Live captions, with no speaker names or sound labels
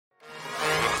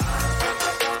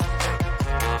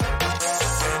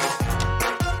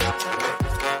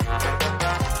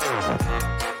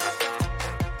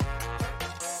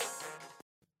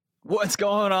What's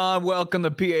going on? Welcome to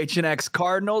PHNX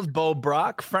Cardinals. Bo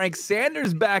Brock, Frank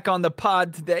Sanders back on the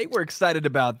pod today. We're excited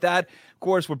about that. Of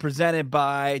course, we're presented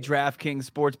by DraftKings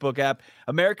Sportsbook app,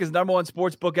 America's #1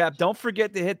 sportsbook app. Don't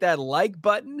forget to hit that like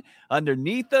button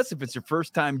underneath us. If it's your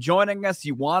first time joining us,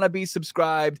 you want to be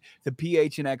subscribed to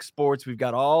PHNX Sports. We've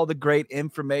got all the great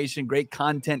information, great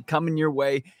content coming your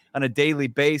way on a daily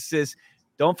basis.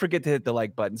 Don't forget to hit the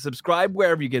like button. Subscribe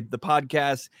wherever you get the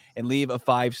podcast and leave a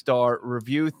 5-star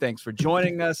review. Thanks for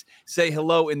joining us. Say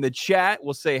hello in the chat.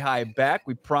 We'll say hi back.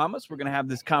 We promise we're going to have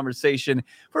this conversation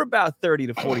for about 30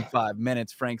 to 45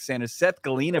 minutes. Frank Sanders, Seth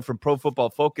Galina from Pro Football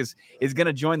Focus is going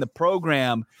to join the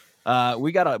program.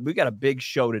 We got a big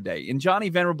show today, and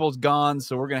Johnny Venerable's gone,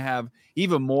 so we're going to have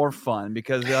even more fun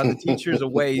because the teacher's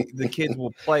away. The kids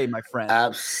will play, my friend.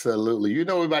 Absolutely. You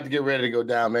know we're about to get ready to go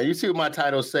down, man. You see what my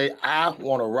titles say? I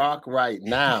want to rock right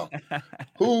now.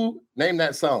 Who named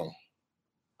that song?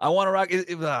 I want to rock.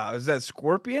 Is that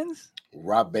Scorpions?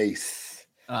 Rock bass.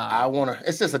 I want to.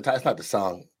 It's just it's not the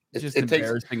song. Just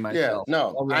embarrassing myself. Yeah, no,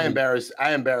 already.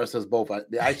 I embarrass us both.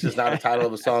 Actually, it's not a title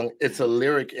of a song. It's a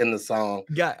lyric in the song.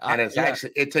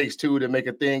 Actually, it takes two to make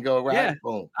a thing go right. Yeah.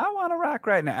 Boom. I want to rock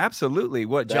right now. Absolutely.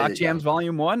 What, Jock Jams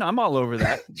Volume 1? I'm all over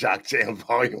that. Jock Jams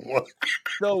Volume 1.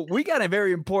 So we got a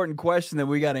very important question that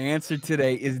we got to answer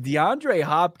today. Is DeAndre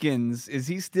Hopkins, is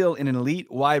he still an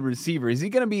elite wide receiver? Is he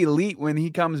going to be elite when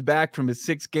he comes back from his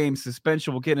 6-game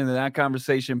suspension? We'll get into that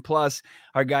conversation. Plus,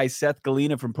 our guy Seth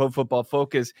Galina from Pro Football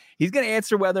Focus, he's going to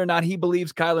answer whether or not he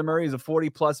believes Kyler Murray is a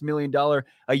 $40+ million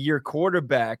a year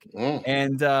quarterback.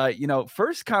 And,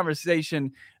 first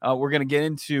conversation we're going to get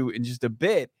into in just a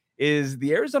bit is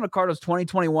the Arizona Cardinals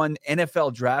 2021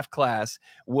 NFL draft class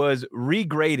was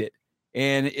regraded.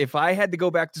 And if I had to go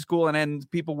back to school and then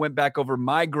people went back over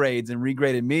my grades and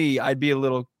regraded me, I'd be a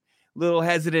little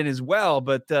hesitant as well.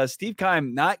 But Steve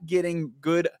Keim not getting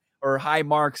good or high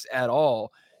marks at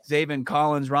all. Zaven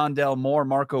Collins, Rondell Moore,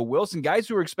 Marco Wilson, guys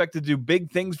who are expected to do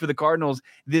big things for the Cardinals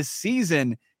this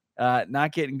season,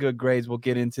 not getting good grades. We'll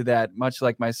get into that, much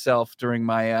like myself during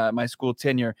my my school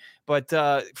tenure. But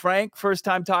Frank, first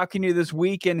time talking to you this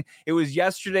week, and it was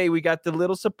yesterday we got the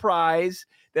little surprise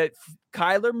that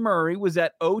Kyler Murray was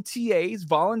at OTAs,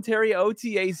 voluntary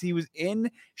OTAs. He was in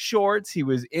shorts. He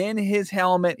was in his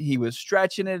helmet. He was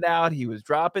stretching it out. He was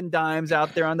dropping dimes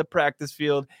out there on the practice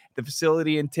field, the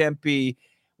facility in Tempe.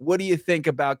 What do you think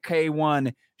about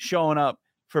K1 showing up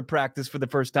for practice for the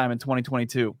first time in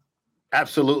 2022?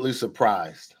 Absolutely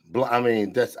surprised. I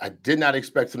mean, I did not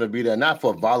expect him to be there. Not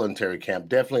for a voluntary camp,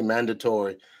 definitely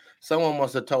mandatory. Someone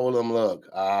must have told him, look,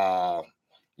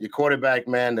 your quarterback,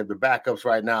 man, the backups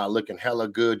right now are looking hella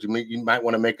good. You might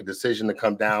want to make a decision to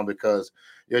come down because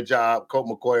your job, Colt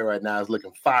McCoy right now, is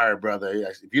looking fire, brother.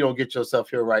 If you don't get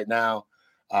yourself here right now,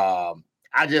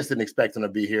 I just didn't expect him to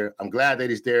be here. I'm glad that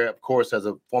he's there. Of course, as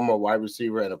a former wide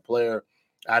receiver and a player,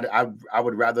 I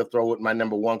would rather throw with my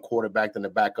 #1 quarterback than the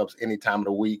backups any time of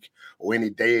the week or any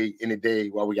day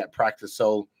while we got practice.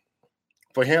 So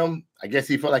for him, I guess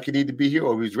he felt like he needed to be here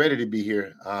or he's ready to be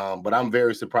here. But I'm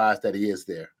very surprised that he is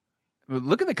there.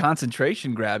 Look at the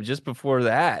concentration grab just before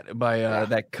that by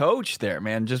that coach there,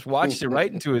 man. Just watched it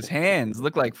right into his hands.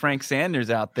 Looked like Frank Sanders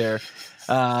out there.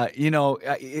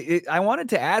 I wanted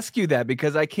to ask you that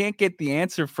because I can't get the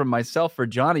answer from myself or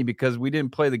Johnny because we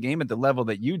didn't play the game at the level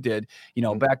that you did,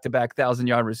 back-to-back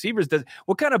 1,000-yard receivers.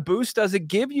 What kind of boost does it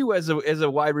give you as a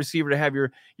wide receiver to have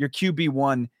your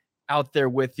QB1 out there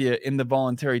with you in the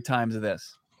voluntary times of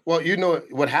this? Well,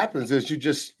 what happens is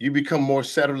you become more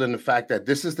settled in the fact that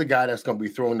this is the guy that's going to be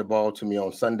throwing the ball to me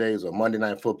on Sundays or Monday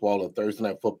Night Football or Thursday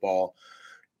Night Football.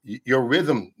 Your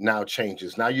rhythm now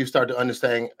changes. Now you start to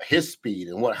understand his speed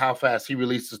and how fast he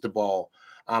releases the ball.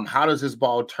 How does his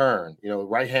ball turn?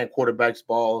 Right-hand quarterback's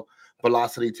ball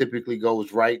velocity typically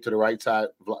goes right to the right side,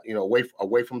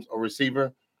 away from a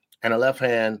receiver, and a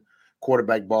left-hand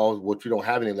quarterback ball, which you don't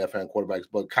have any left-hand quarterbacks,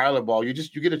 but Kyler ball, you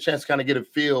get a chance to kind of get a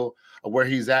feel of where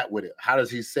he's at with it. How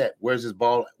does he set? Where's his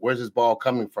ball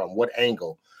coming from? What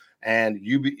angle? And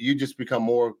you just become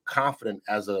more confident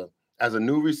as a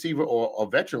new receiver or a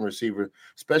veteran receiver,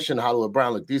 especially in Hollywood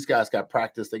Brown. Look, these guys got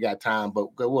practice, they got time,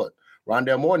 but go what?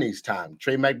 Rondell Moore needs time.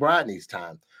 Trey McBride needs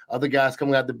time. Other guys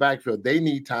coming out the backfield, they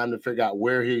need time to figure out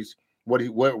where he's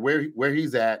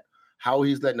at, how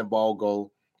he's letting the ball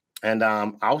go. And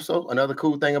also another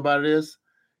cool thing about it is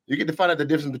you get to find out the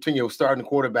difference between your starting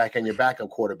quarterback and your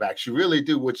backup quarterbacks. You really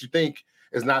do. What you think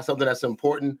is not something that's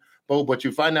important, but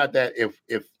you find out that if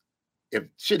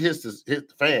shit hits the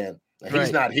fan and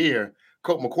he's not here,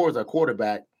 Colt McCoy's our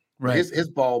quarterback. Right. His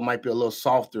ball might be a little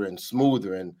softer and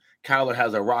smoother, and Kyler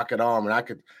has a rocket arm, and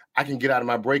I can get out of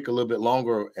my break a little bit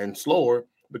longer and slower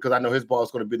because I know his ball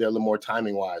is going to be there a little more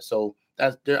timing wise. So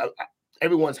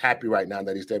everyone's happy right now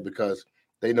that he's there because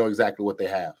they know exactly what they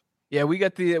have. Yeah, we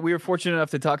were fortunate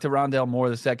enough to talk to Rondale Moore,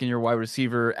 the second-year wide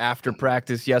receiver, after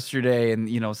practice yesterday, and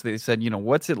so they said,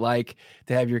 what's it like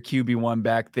to have your QB1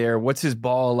 back there? What's his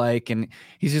ball like? And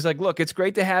he's just like, look, it's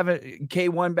great to have a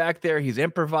K1 back there. He's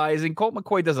improvising. Colt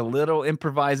McCoy does a little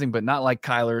improvising, but not like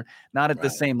Kyler, not at the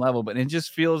same level. But it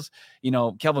just feels,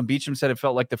 Kelvin Beachum said it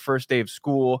felt like the first day of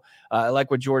school. I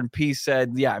like what Jordan P.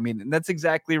 said. Yeah, I mean, that's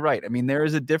exactly right. I mean, there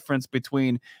is a difference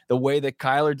between the way that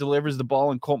Kyler delivers the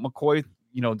ball and Colt McCoy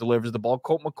delivers the ball.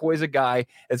 Colt McCoy is a guy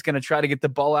that's going to try to get the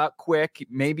ball out quick,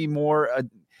 maybe more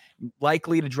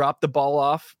likely to drop the ball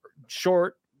off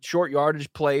short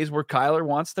yardage plays where Kyler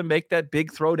wants to make that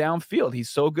big throw downfield. He's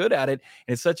so good at it.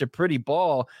 And it's such a pretty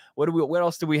ball. What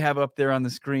else do we have up there on the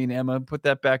screen, Emma? Put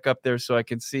that back up there so I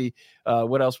can see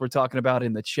what else we're talking about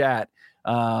in the chat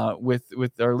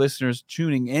with our listeners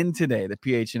tuning in today. The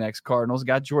PHNX Cardinals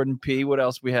got Jordan P. What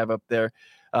else we have up there?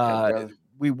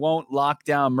 We won't lock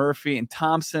down Murphy and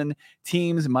Thompson.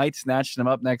 Teams might snatch them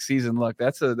up next season. Look,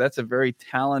 that's a very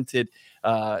talented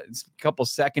couple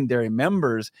secondary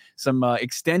members, some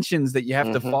extensions that you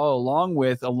have to follow along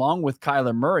with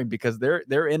Kyler Murray, because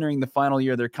they're entering the final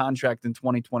year of their contract in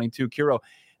 2022. Kiro,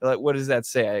 what does that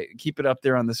say? Keep it up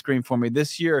there on the screen for me.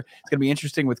 This year, it's going to be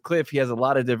interesting with Cliff. He has a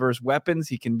lot of diverse weapons.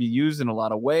 He can be used in a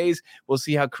lot of ways. We'll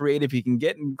see how creative he can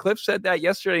get. And Cliff said that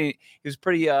yesterday. He was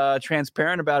pretty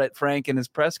transparent about it, Frank, in his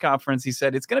press conference. He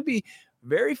said, it's going to be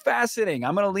very fascinating.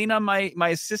 I'm going to lean on my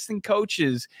assistant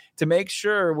coaches to make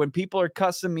sure when people are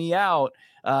cussing me out,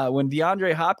 when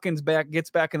DeAndre Hopkins gets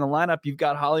back in the lineup, you've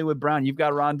got Hollywood Brown, you've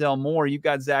got Rondale Moore, you've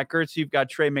got Zach Ertz, you've got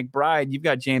Trey McBride, you've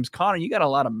got James Conner. You got a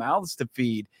lot of mouths to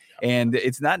feed, and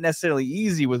it's not necessarily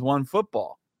easy with one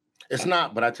football. It's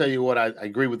not, but I tell you what, I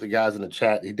agree with the guys in the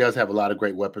chat. He does have a lot of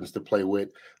great weapons to play with.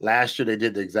 Last year, they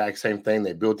did the exact same thing.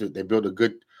 They built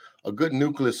a good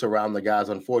nucleus around the guys.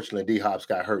 Unfortunately, D-Hops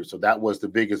got hurt, so that was the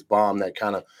biggest bomb that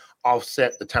kind of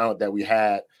offset the talent that we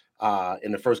had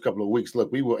in the first couple of weeks.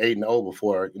 Look, we were 8-0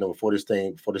 before this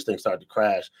thing started to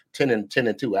crash.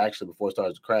 10-2 actually before it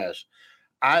started to crash.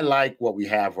 I like what we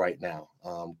have right now.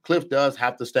 Cliff does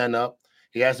have to stand up.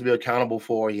 He has to be accountable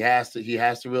for. He has to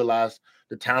realize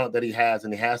the talent that he has,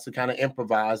 and he has to kind of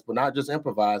improvise, but not just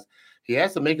improvise. He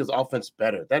has to make his offense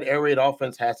better. That air raid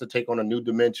offense has to take on a new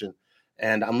dimension.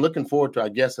 And I'm looking forward to our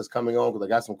guest that's coming on, because I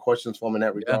got some questions for him in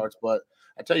that regards. But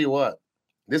I tell you what,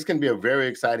 this can be a very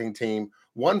exciting team.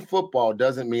 One football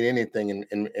doesn't mean anything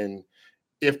and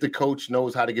if the coach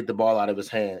knows how to get the ball out of his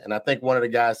hand. And I think one of the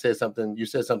guys said something, you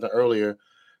said something earlier,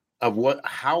 of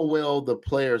how well the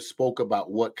players spoke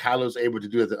about what Kyler's able to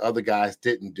do that the other guys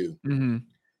didn't do.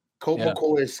 Colt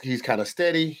McCoy, he's kind of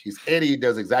steady. He's Eddie. He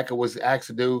does exactly what he's asked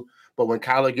to do. But when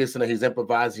Kyler gets in there, he's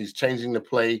improvising. He's changing the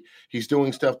play. He's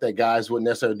doing stuff that guys wouldn't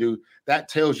necessarily do. That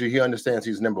tells you he understands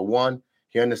he's number one.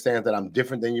 He understands that I'm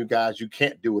different than you guys. You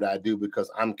can't do what I do because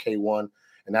I'm K1.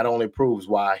 And that only proves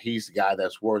why he's the guy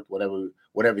that's worth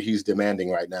whatever he's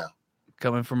demanding right now.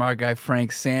 Coming from our guy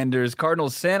Frank Sanders.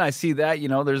 Cardinals sin, I see that.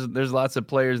 There's lots of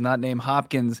players not named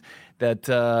Hopkins that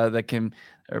can –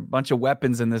 there are a bunch of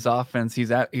weapons in this offense. He's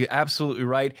absolutely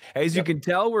right. As you can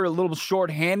tell, we're a little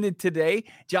short-handed today.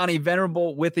 Johnny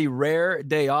Venerable with a rare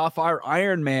day off. Our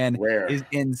Iron Man is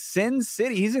in Sin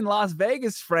City. He's in Las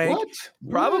Vegas, Frank.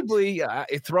 Probably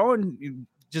throwing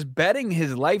 – just betting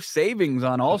his life savings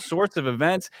on all sorts of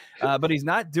events, but he's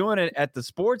not doing it at the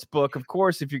sports book. Of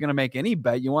course, if you're going to make any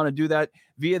bet, you want to do that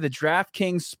via the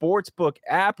DraftKings Sportsbook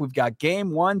app. We've got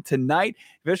Game 1 tonight,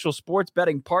 official sports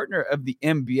betting partner of the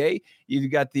NBA.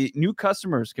 You've got the new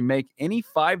customers can make any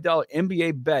 $5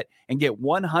 NBA bet and get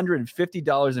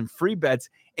 $150 in free bets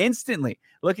instantly.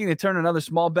 Looking to turn another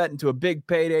small bet into a big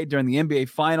payday during the NBA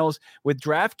Finals with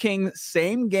DraftKings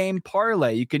Same Game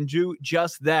Parlay. You can do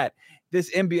just that. This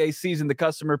NBA season, the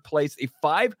customer placed a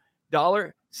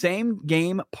 $5 same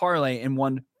game parlay and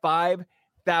won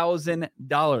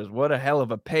 $5,000. What a hell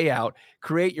of a payout.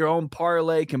 Create your own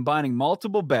parlay combining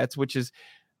multiple bets, which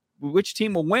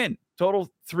team will win. Total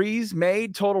threes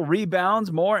made, total rebounds,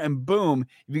 more, and boom,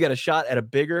 you got a shot at a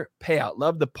bigger payout.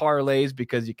 Love the parlays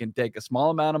because you can take a small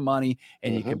amount of money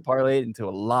and you can parlay it into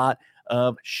a lot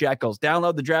of shekels.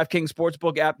 Download the DraftKings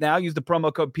Sportsbook app now. Use the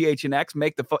promo code PHNX.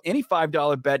 Make any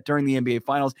 $5 bet during the NBA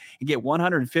Finals and get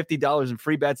 $150 in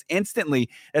free bets instantly.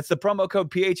 That's the promo code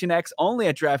PHNX only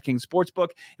at DraftKings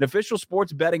Sportsbook, an official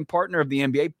sports betting partner of the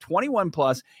NBA. 21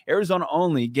 plus, Arizona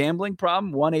only. Gambling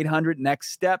problem?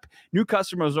 1-800-NEXT-STEP. New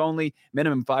customers only.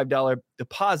 Minimum $5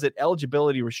 deposit.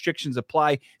 Eligibility restrictions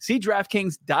apply. See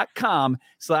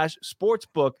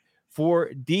DraftKings.com/sportsbook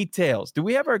for details. Do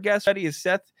we have our guest ready?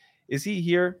 Is he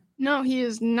here? No, he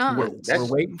is not. We're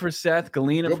waiting for Seth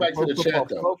Galina Go from back Pro to the Football chat,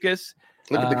 though. Focus.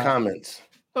 Look at the comments.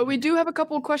 But we do have a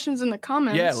couple of questions in the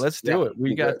comments. Yeah, let's do it.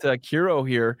 We got Kiro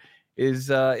here.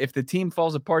 If the team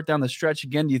falls apart down the stretch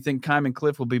again, do you think Keim and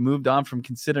Cliff will be moved on from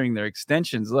considering their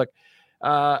extensions? Look,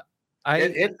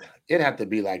 It'd have to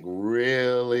be like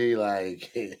really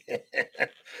like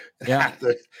yeah.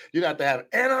 You'd have to have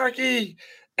anarchy.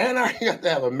 You have to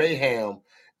have a mayhem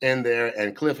in there,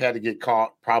 and Cliff had to get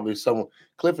caught.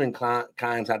 Cliff and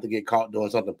Keim had to get caught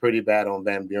doing something pretty bad on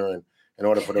Van Buren in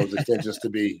order for those extensions to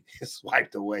be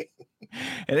swiped away.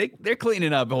 And they're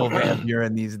cleaning up old Van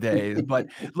Buren these days. But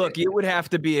look, it would have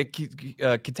to be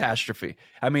a catastrophe.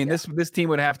 I mean, this team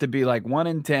would have to be like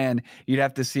 1-10. You'd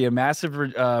have to see a massive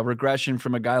regression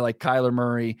from a guy like Kyler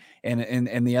Murray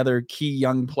and the other key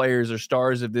young players or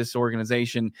stars of this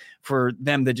organization for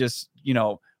them to just,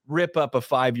 rip up a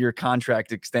 5-year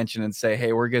contract extension and say,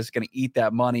 hey, we're just going to eat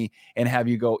that money and have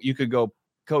you could go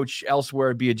coach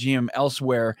elsewhere, be a GM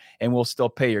elsewhere, and we'll still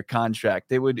pay your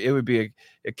contract. It would be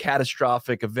a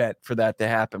catastrophic event for that to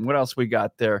happen. What else we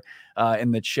got there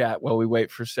in the chat while we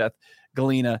wait for Seth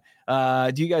Galina?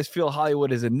 Do you guys feel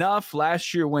Hollywood is enough?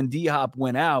 Last year when D-Hop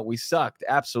went out, we sucked.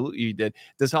 Absolutely you did.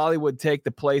 Does Hollywood take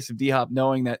the place of D-Hop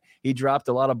knowing that he dropped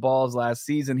a lot of balls last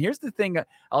season? Here's the thing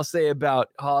I'll say about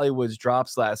Hollywood's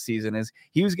drops last season is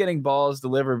he was getting balls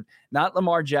delivered, not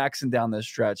Lamar Jackson down the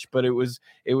stretch, but it was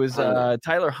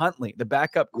Tyler Huntley, the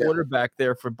backup quarterback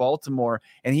there for Baltimore,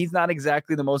 and he's not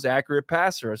exactly the most accurate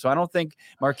passer. So I don't think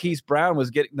Marquise Brown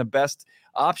was getting the best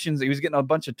options. He was getting a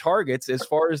bunch of targets. As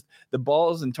far as the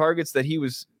balls and targets that he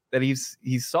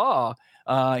saw,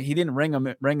 he didn't ring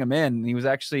him in. He was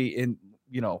actually in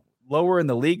lower in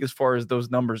the league as far as those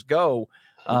numbers go.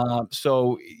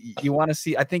 So you want to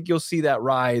see, I think you'll see that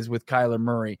rise with Kyler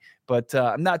Murray, but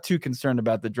I'm not too concerned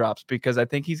about the drops because I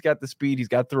think he's got the speed, he's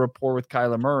got the rapport with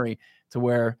Kyler Murray to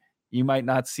where you might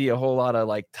not see a whole lot of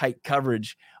like tight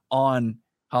coverage on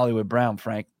Hollywood Brown,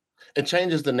 Frank. It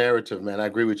changes the narrative, man. I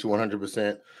agree with you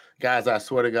 100%. Guys, I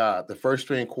swear to God, the first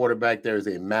string quarterback, there is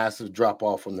a massive drop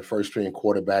off from the first string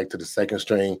quarterback to the second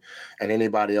string and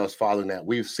anybody else following that.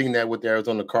 We've seen that with the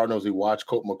Arizona Cardinals. We watched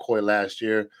Colt McCoy last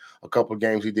year. A couple of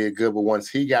games he did good, but once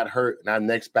he got hurt and our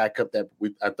next backup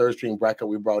our third string backup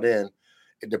we brought in,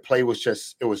 the play was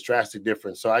it was drastic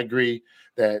different. So I agree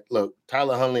that, look,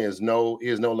 Tyler Huntley is no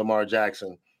Lamar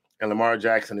Jackson, and Lamar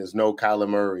Jackson is no Kyler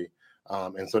Murray.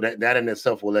 And so that in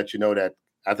itself will let you know that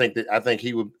I think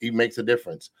he makes a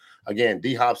difference. Again,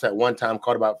 D-Hop's at one time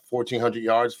caught about 1,400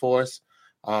 yards for us.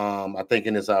 I think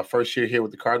in his first year here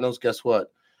with the Cardinals. Guess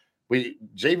what?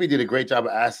 JV did a great job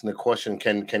of asking the question,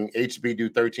 can HB do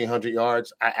 1,300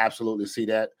 yards? I absolutely see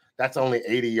that. That's only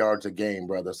 80 yards a game,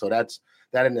 brother. So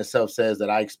that in itself says that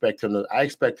I expect him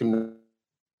to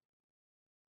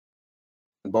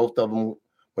both of them,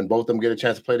 when both of them get a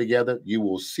chance to play together, you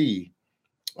will see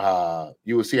how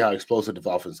explosive the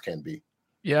offense can be.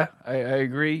 Yeah, I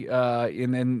agree.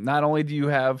 And then not only do you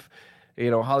have,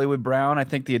 Hollywood Brown, I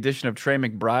think the addition of Trey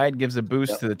McBride gives a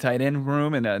boost to the tight end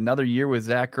room, and another year with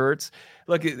Zach Ertz.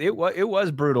 Look, it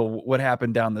was brutal what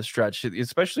happened down the stretch,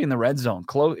 especially in the red zone.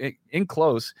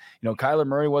 Close. Kyler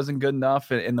Murray wasn't good enough,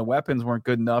 and the weapons weren't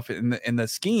good enough, and the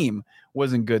scheme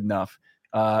wasn't good enough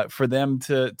for them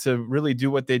to really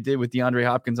do what they did with DeAndre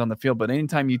Hopkins on the field. But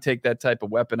anytime you take that type of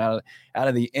weapon out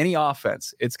of any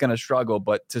offense, it's going to struggle.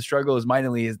 But to struggle as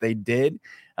mightily as they did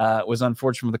was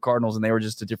unfortunate for the Cardinals, and they were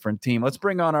just a different team. Let's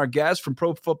bring on our guest from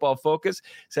Pro Football Focus,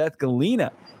 Seth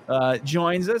Galina,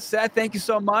 joins us. Seth, thank you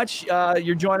so much.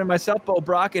 You're joining myself, Bo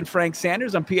Brock, and Frank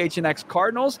Sanders on PHNX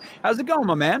Cardinals. How's it going,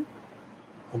 my man?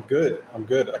 I'm good.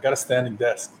 I got a standing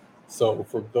desk. So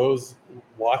for those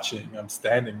watching, I'm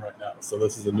standing right now. So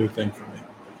this is a new thing for me.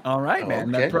 All right,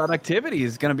 man. Okay. That productivity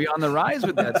is going to be on the rise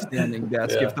with that standing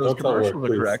desk if those commercials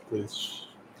are correct. Please.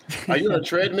 Are you on a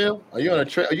treadmill? You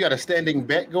got a standing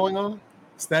bet going on?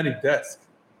 Standing desk.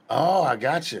 Oh, I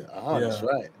got you. Oh, yeah. That's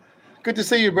right. Good to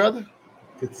see you, brother.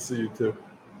 Good to see you too.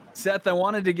 Seth, I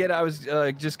wanted to I was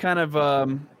just kind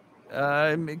of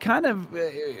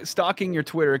stalking your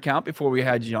Twitter account before we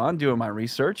had you on, doing my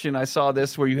research, and I saw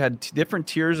this where you had different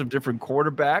tiers of different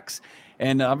quarterbacks,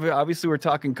 and obviously we're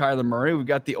talking Kyler Murray. We've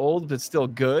got the old but still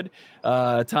good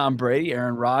Tom Brady,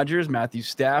 Aaron Rodgers, Matthew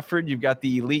Stafford. You've got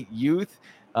the elite youth,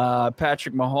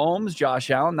 Patrick Mahomes,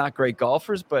 Josh Allen, not great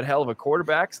golfers, but hell of a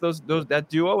quarterbacks, that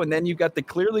duo. And then you've got the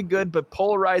clearly good but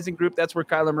polarizing group. That's where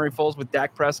Kyler Murray falls with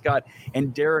Dak Prescott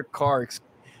and Derek Carr.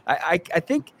 I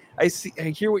think I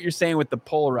hear what you're saying with the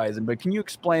polarizing, but can you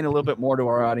explain a little bit more to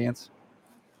our audience?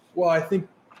 Well, I think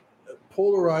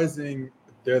polarizing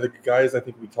they're the guys I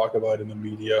think we talk about in the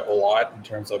media a lot in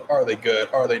terms of, are they good?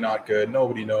 Are they not good?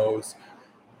 Nobody knows.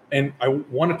 And I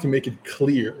wanted to make it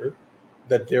clear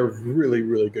that they're really,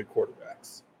 really good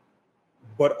quarterbacks.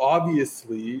 But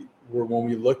obviously, when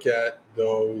we look at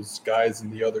those guys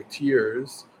in the other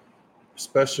tiers,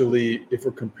 especially if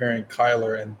we're comparing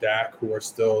Kyler and Dak, who are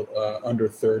still under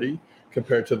 30,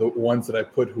 compared to the ones that I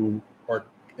put who are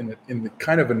in the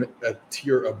kind of a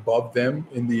tier above them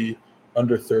in the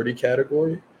under 30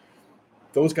 category,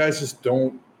 those guys just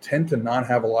don't tend to not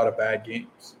have a lot of bad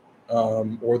games,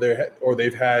 or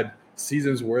they've had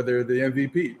seasons where they're the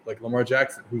MVP, like Lamar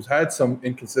Jackson, who's had some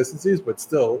inconsistencies, but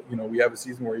still, we have a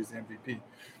season where he's the MVP.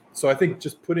 So I think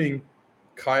just putting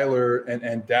Kyler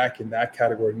and Dak in that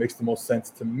category makes the most sense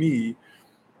to me.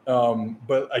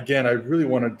 But again, I really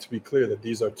wanted to be clear that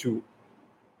these are two,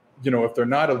 if they're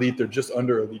not elite, they're just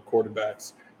under elite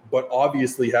quarterbacks, but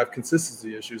obviously have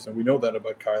consistency issues. And we know that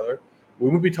about Kyler. We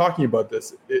wouldn't be talking about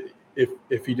this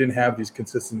if he didn't have these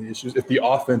consistency issues, if the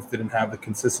offense didn't have the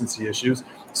consistency issues,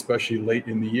 especially late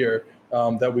in the year,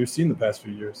 that we've seen the past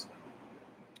few years.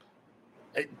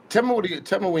 Hey, tell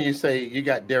me when you say you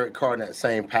got Derek Carr in that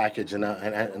same package,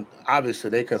 and obviously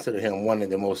they consider him one of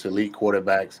the most elite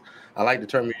quarterbacks. I like the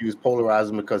term you use,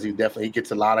 polarizing, because he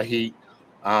gets a lot of heat.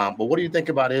 But what do you think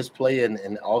about his play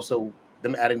and also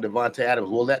them adding Devontae Adams?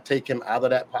 Will that take him out of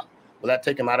that? Will that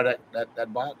take him out of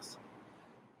that box?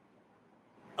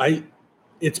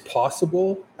 It's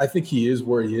possible. I think he is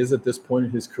where he is at this point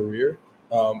in his career.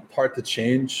 Hard to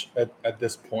change at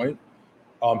this point.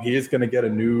 He is going to get a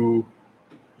new,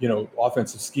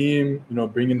 offensive scheme.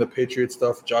 Bring in the Patriot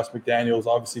stuff. Josh McDaniels,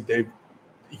 obviously,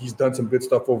 he's done some good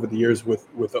stuff over the years with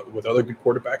other good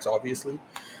quarterbacks, obviously.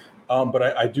 But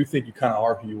I do think you kind of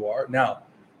are who you are now.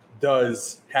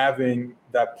 Does having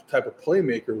that type of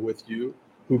playmaker with you,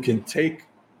 who can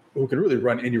really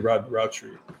run any route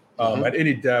tree at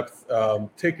any depth,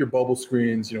 take your bubble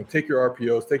screens, take your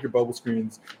RPOs, take your bubble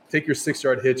screens, take your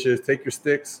 6-yard hitches, take your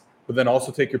sticks, but then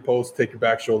also take your posts, take your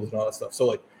back shoulders and all that stuff. So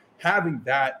like having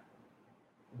that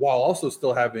while also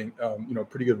still having,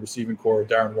 pretty good receiving core,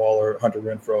 Darren Waller, Hunter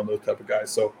Renfrow, and those type of guys.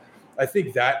 So I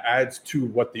think that adds to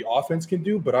what the offense can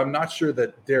do, but I'm not sure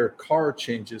that Derek Carr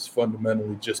changes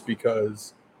fundamentally just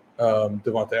because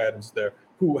Devontae Adams is there,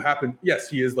 who happened. Yes,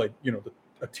 he is like,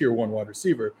 a tier 1 wide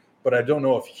receiver, but I don't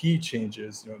know if he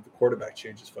changes, the quarterback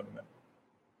changes fundamentally.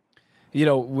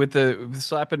 With the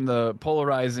slapping the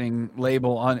polarizing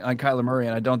label on Kyler Murray,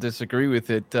 and I don't disagree with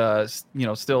it.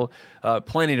 Still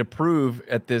plenty to prove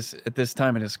at this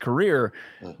time in his career,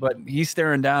 but he's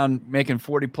staring down making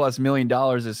 $40+ million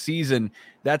a season.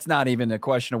 That's not even a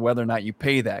question of whether or not you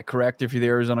pay that. Correct? If you're the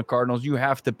Arizona Cardinals, you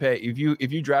have to pay. If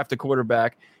you draft a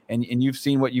quarterback and you've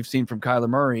seen what you've seen from Kyler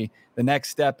Murray, the next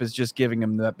step is just giving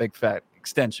him that big fat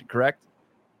extension. Correct?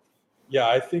 Yeah,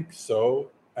 I think so.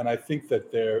 And I think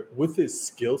that with his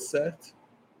skill set,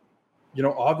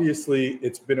 obviously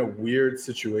it's been a weird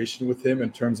situation with him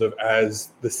in terms of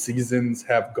as the seasons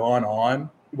have gone on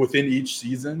within each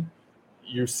season,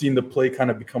 you've seen the play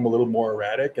kind of become a little more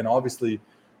erratic. And obviously,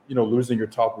 losing your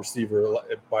top receiver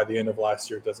by the end of last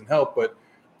year doesn't help. But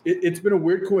it's been a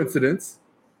weird coincidence.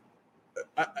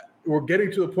 We're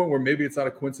getting to a point where maybe it's not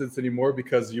a coincidence anymore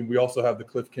because we also have the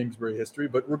Cliff Kingsbury history.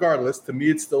 But regardless, to me,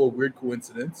 it's still a weird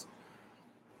coincidence.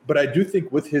 But I do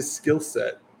think with his skill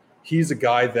set, he's a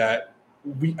guy that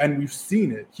we've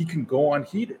seen it. He can go on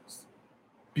heaters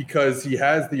because he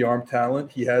has the arm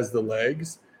talent. He has the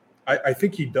legs. I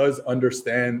think he does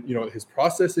understand, his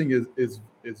processing is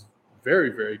very,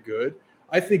 very good.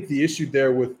 I think the issue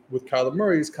there with Kyler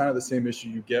Murray is kind of the same issue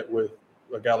you get with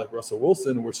a guy like Russell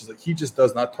Wilson, which is like he just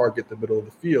does not target the middle of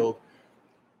the field,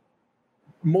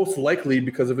 most likely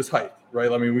because of his height,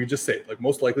 right? I mean, we just say it, like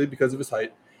most likely because of his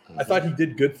height. I thought he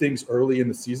did good things early in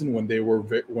the season when they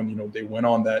went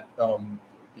on that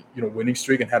winning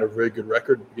streak and had a very good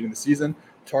record at the beginning of the season,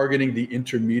 targeting the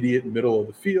intermediate middle of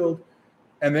the field,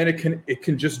 and then it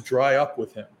can just dry up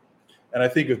with him. And I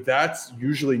think if that's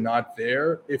usually not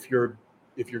there, if you're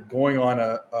going on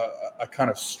a kind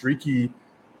of streaky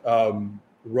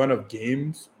run of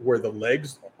games where the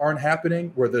legs aren't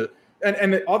happening,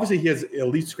 and obviously he has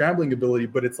elite scrambling ability,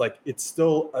 but it's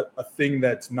still a thing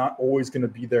that's not always going to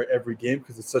be there every game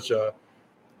because it's such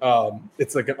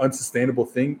it's like an unsustainable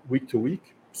thing week to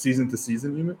week, season to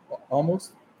season,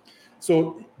 almost.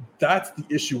 So that's the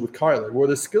issue with Kyler, where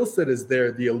the skill set is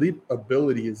there, the elite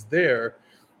ability is there,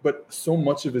 but so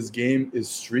much of his game is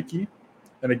streaky.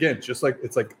 And again, just like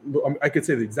I could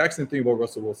say the exact same thing about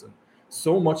Russell Wilson.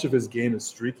 So much of his game is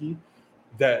streaky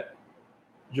that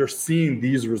you're seeing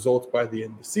these results by the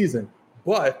end of the season.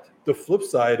 But the flip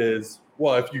side is,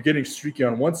 well, if you're getting streaky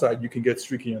on one side, you can get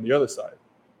streaky on the other side.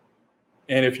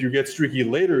 And if you get streaky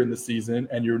later in the season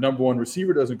and your number one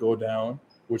receiver doesn't go down,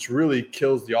 which really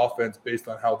kills the offense based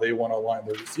on how they want to align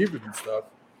their receivers and stuff,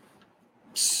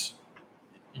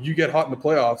 you get hot in the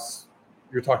playoffs,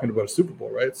 you're talking about a Super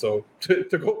Bowl, right? So to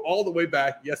go all the way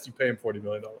back, yes, you pay him $40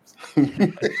 million.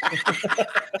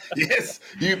 Yes,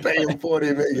 you pay him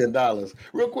 $40 million.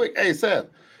 Real quick, hey Seth,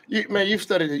 you've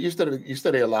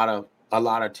studied a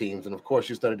lot of teams, and of course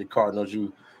you studied the Cardinals.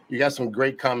 You got some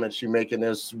great comments you make, and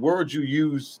there's words you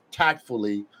use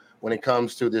tactfully when it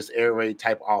comes to this air raid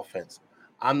type offense.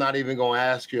 I'm not even going to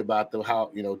ask you about I'm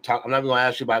not even going to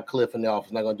ask you about Cliff and the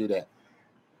offense. I'm not going to do that.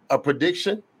 A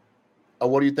prediction.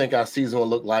 What do you think our season will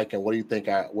look like, and what do you think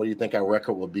our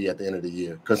record will be at the end of the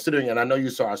year? Considering, and I know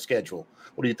you saw our schedule,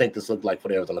 what do you think this looked like for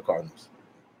the Arizona Cardinals?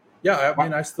 Yeah, I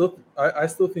mean, I still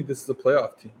think this is a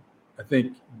playoff team. I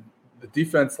think the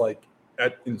defense,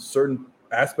 in certain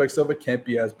aspects of it, can't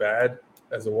be as bad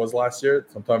as it was last year.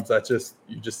 Sometimes it's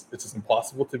just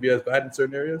impossible to be as bad in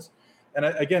certain areas. And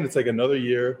again, it's like another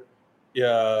year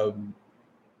in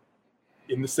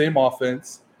the same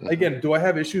offense. Again, do I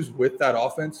have issues with that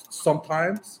offense?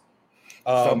 Sometimes.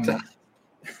 Sometimes.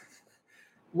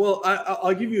 Well,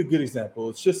 I'll give you a good example.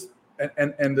 It's just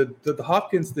and the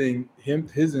Hopkins thing,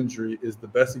 his injury is the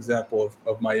best example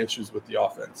of my issues with the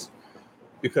offense,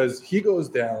 because he goes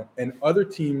down and other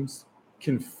teams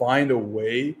can find a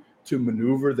way to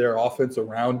maneuver their offense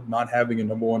around not having a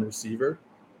number one receiver.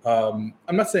 I'm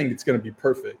not saying it's going to be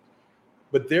perfect.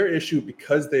 But their issue,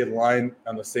 because they line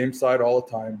on the same side all the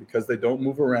time, because they don't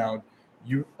move around,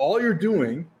 you're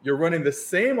running the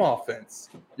same offense.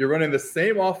 You're running the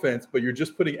same offense, but you're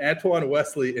just putting Antoine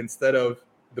Wesley instead of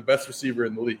the best receiver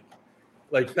in the league.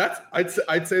 Like I'd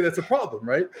say that's a problem,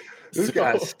 right? This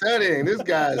guy's studying. This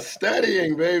guy's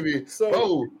studying, baby.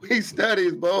 So he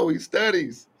studies, Bo. He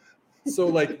studies. So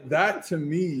like that to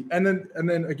me, and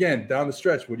then again down the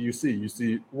stretch, what do you see? You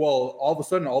see, well, all of a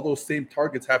sudden, all those same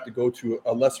targets have to go to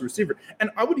a lesser receiver.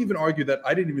 And I would even argue that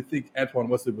I didn't even think Antoine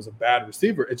Wesley was a bad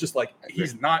receiver. It's just like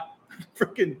he's not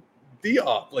freaking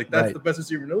Diop. Like that's right. The best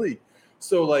receiver in the league.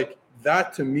 So like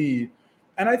that to me,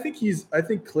 and I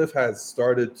think Cliff has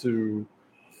started to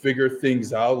figure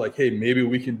things out. Like, hey, maybe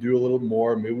we can do a little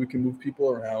more. Maybe we can move people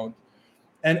around.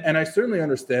 And I certainly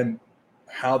understand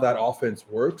how that offense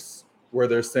works, where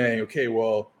they're saying, okay,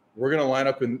 well, we're going to line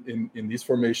up in these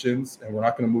formations and we're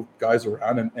not going to move guys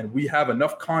around. And we have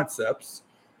enough concepts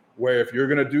where if you're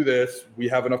going to do this, we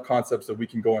have enough concepts that we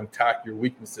can go and attack your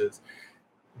weaknesses.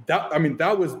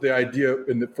 That was the idea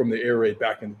from the air raid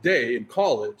back in the day in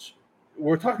college.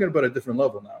 We're talking about a different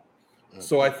level now. Mm-hmm.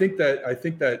 So I think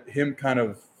that him kind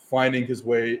of finding his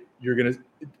way,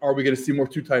 are we going to see more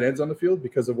two tight ends on the field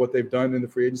because of what they've done in the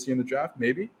free agency and the draft?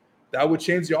 Maybe. That would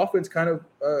change the offense kind of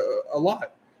a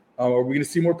lot. Are we going to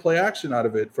see more play action out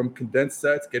of it from condensed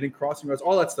sets, getting crossing routes,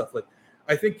 all that stuff? Like,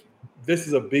 I think this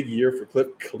is a big year for Cliff.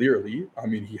 Clearly, I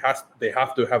mean, they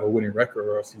have to have a winning record,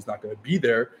 or else he's not going to be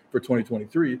there for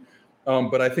 2023.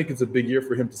 But I think it's a big year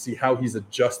for him to see how he's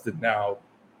adjusted now.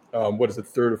 What is it,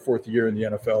 third or fourth year in the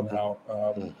NFL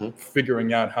now?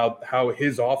 Figuring out how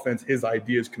his offense, his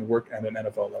ideas can work at an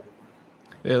NFL level.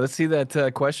 Yeah, let's see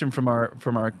that question from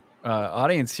our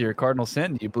audience here. Cardinal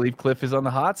Sin, do you believe Cliff is on the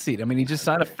hot seat? I mean, he just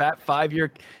signed a fat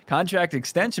 5-year contract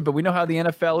extension, but we know how the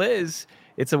NFL is.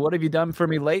 It's a what have you done for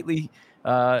me lately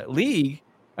league.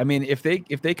 I mean, if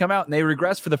they come out and they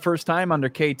regress for the first time under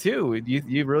K2,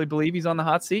 you really believe he's on the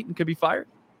hot seat and could be fired?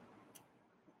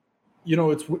 You know,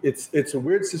 it's a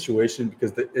weird situation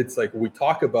because it's like we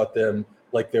talk about them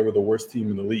like they were the worst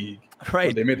team in the league.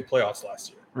 Right. They made the playoffs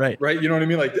last year. Right. You know what I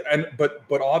mean? Like,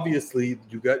 but obviously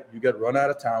you got run out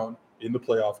of town in the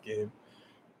playoff game.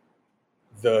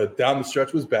 The down the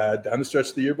stretch was bad. Down the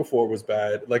stretch the year before was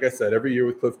bad. Like I said, every year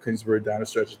with Cliff Kingsbury, down the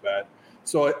stretch is bad.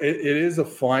 So it is a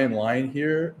fine line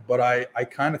here, but I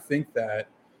kind of think that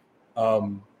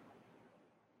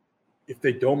if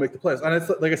they don't make the playoffs, and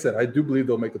it's like I said, I do believe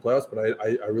they'll make the playoffs, but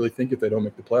I really think if they don't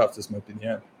make the playoffs, this might be the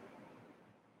end.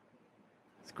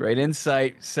 Great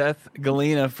insight. Seth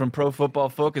Galina from Pro Football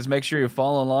Focus. Make sure you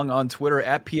follow along on Twitter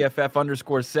at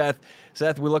PFF_Seth.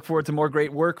 Seth, we look forward to more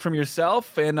great work from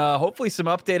yourself and hopefully some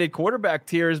updated quarterback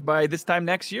tiers by this time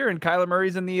next year. And Kyler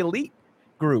Murray's in the elite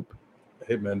group.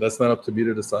 Hey, man, that's not up to me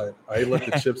to decide. I let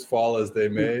the chips fall as they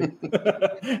may.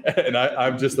 And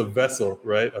I'm just a vessel,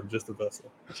 right? I'm just a vessel.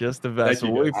 Just a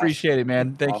vessel. We appreciate it,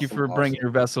 man. Thank you for bringing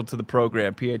your vessel to the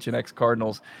program. PHNX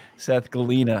Cardinals, Seth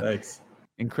Galina. Thanks.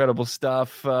 Incredible stuff.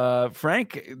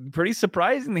 Frank, pretty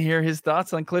surprising to hear his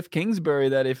thoughts on Cliff Kingsbury,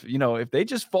 that if they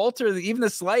just falter even the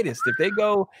slightest, if they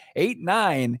go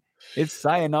 8-9, It's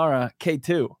sayonara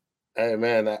K2. Hey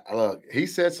man, look, he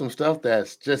said some stuff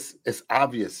that's just it's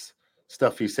obvious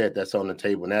stuff he said that's on the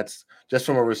table, and that's just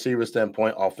from a receiver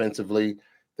standpoint. Offensively,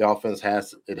 the offense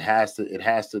has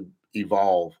to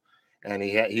evolve, and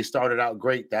he started out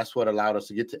great. That's what allowed us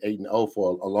to get to 8-0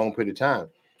 for a long period of time.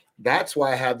 That's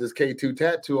why I have this K2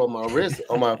 tattoo on my wrist,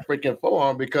 on my freaking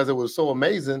forearm, because it was so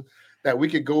amazing that we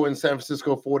could go in San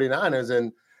Francisco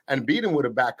 49ers and beat them with a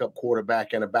backup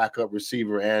quarterback and a backup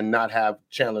receiver and not have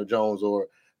Chandler Jones or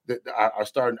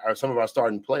some of our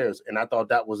starting players. And I thought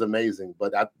that was amazing.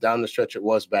 But down the stretch, it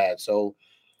was bad. So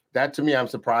that, to me, I'm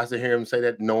surprised to hear him say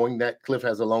that, knowing that Cliff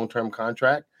has a long-term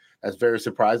contract. That's very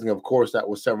surprising. Of course, that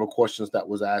was several questions that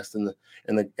was asked in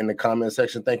the comment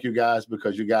section. Thank you guys,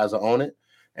 because you guys are on it.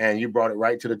 And you brought it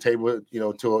right to the table,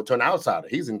 to an outsider.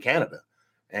 He's in Canada.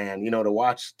 And, to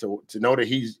know that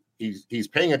he's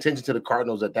paying attention to the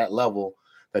Cardinals at that level,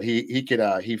 that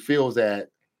he feels that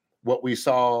what we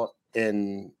saw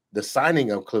in the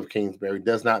signing of Cliff Kingsbury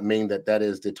does not mean that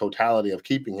is the totality of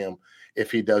keeping him if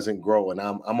he doesn't grow. And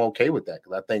I'm okay with that,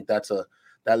 because I think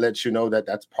that lets you know that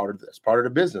that's part of the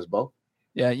business, Bo.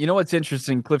 Yeah, you know what's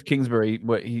interesting? Cliff Kingsbury,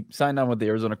 he signed on with the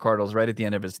Arizona Cardinals right at the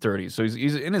end of his 30s. So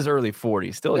he's in his early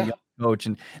 40s, still a young coach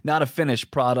and not a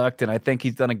finished product. And I think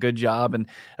he's done a good job in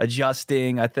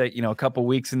adjusting. I think, a couple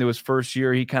weeks into his first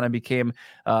year, he kind of became,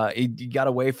 he got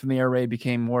away from the air raid,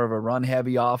 became more of a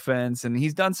run-heavy offense. And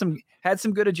he's had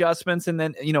some good adjustments. And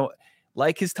then,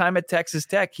 like his time at Texas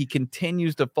Tech, he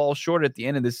continues to fall short at the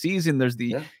end of the season. There's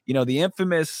the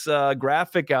infamous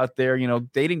graphic out there,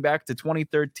 dating back to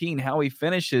 2013, how he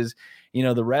finishes,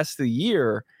 the rest of the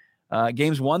year,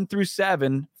 games 1 through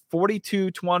 7,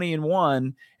 42, 20, and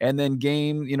 1. And then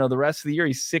the rest of the year,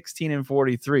 he's 16 and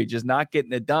 43, just not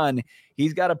getting it done.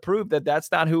 He's got to prove that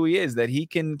that's not who he is, that he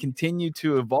can continue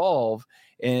to evolve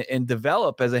and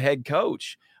develop as a head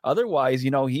coach. Otherwise,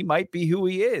 he might be who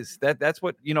he is. That's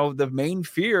what, the main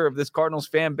fear of this Cardinals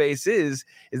fan base is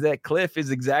that Cliff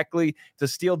is exactly, to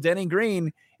steal Denny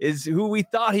Green, is who we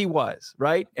thought he was,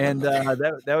 right? And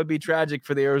that would be tragic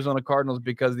for the Arizona Cardinals,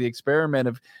 because the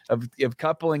experiment of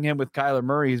coupling him with Kyler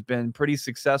Murray has been pretty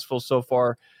successful so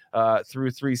far through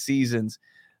 3 seasons.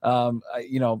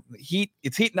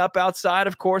 It's heating up outside,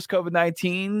 of course.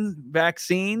 COVID-19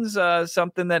 vaccines,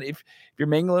 something that if you're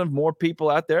mingling with more people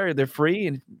out there, they're free,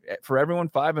 and for everyone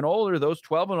 5 and older. Those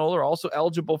 12 and older are also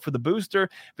eligible for the booster.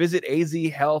 Visit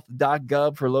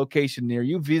azhealth.gov for location near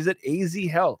you. Visit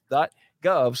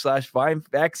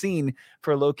azhealth.gov/vaccine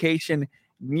for location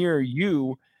near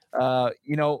you.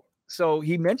 So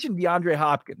he mentioned DeAndre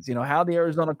Hopkins, how the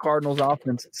Arizona Cardinals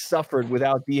offense suffered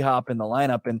without D-Hop in the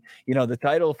lineup. And, the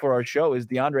title for our show is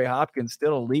DeAndre Hopkins,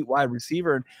 still elite wide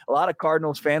receiver. And a lot of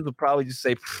Cardinals fans will probably just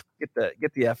say, get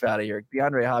the F out of here.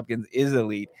 DeAndre Hopkins is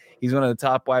elite. He's one of the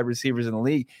top wide receivers in the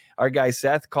league. Our guy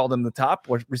Seth called him the top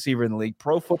receiver in the league.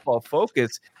 Pro Football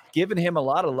Focus giving him a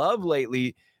lot of love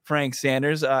lately, Frank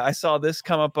Sanders. I saw this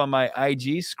come up on my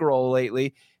IG scroll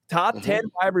lately. Top 10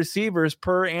 wide receivers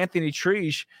per Anthony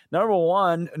Treesh. Number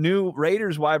 1, new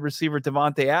Raiders wide receiver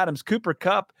Devontae Adams. Cooper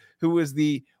Kupp, who was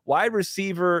the wide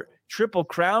receiver Triple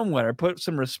Crown winner. Put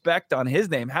some respect on his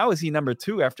name. How is he number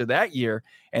 2 after that year?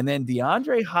 And then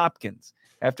DeAndre Hopkins,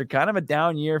 after kind of a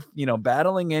down year,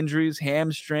 battling injuries,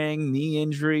 hamstring, knee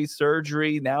injury,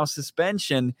 surgery, now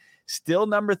suspension, still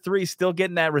number 3, still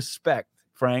getting that respect,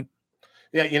 Frank.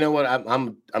 Yeah, you know what?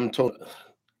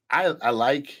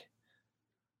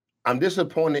 I'm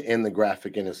disappointed in the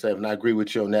graphic in itself, and I agree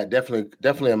with you on that.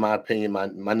 Definitely in my opinion, my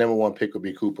number 1 pick would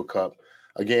be Cooper Kupp.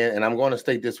 Again, and I'm going to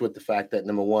state this with the fact that,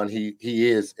 number 1, he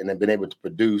is and have been able to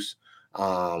produce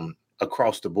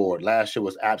across the board. Last year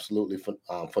was absolutely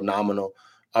phenomenal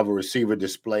of a receiver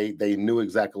display. They knew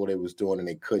exactly what they was doing, and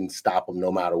they couldn't stop him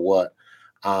no matter what.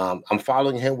 I'm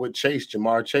following him with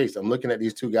Jamar Chase. I'm looking at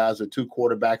these 2 guys with 2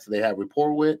 quarterbacks that they have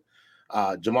rapport with.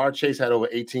 Jamar Chase had over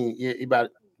 18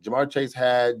 Jamar Chase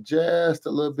had just a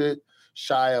little bit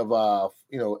shy of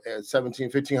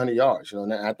 1,500 yards.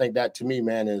 And I think that, to me,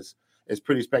 man, is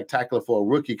pretty spectacular for a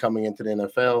rookie coming into the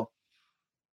NFL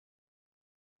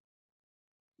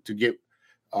to get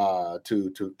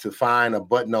to find a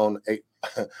button on a.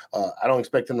 I don't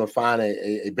expect him to find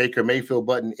a Baker Mayfield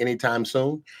button anytime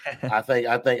soon. I think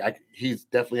he's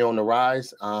definitely on the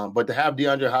rise. But to have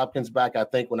DeAndre Hopkins back, I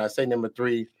think when I say number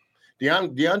 3.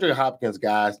 DeAndre Hopkins,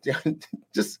 guys,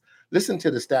 just listen to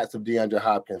the stats of DeAndre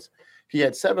Hopkins. He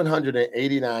had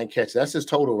 789 catches. That's his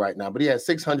total right now. But he had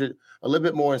a little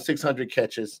bit more than 600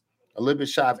 catches, a little bit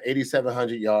shy of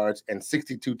 8,700 yards, and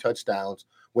 62 touchdowns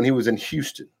when he was in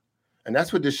Houston. And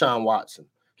that's with Deshaun Watson.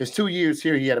 His 2 years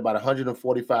here, he had about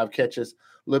 145 catches,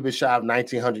 a little bit shy of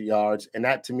 1,900 yards. And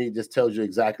that, to me, just tells you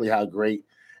exactly how great,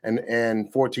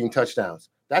 and 14 touchdowns.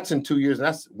 That's in 2 years, and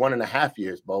that's 1.5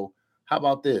 years, Bo. How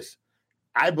about this?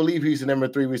 I believe he's the number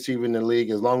 3 receiver in the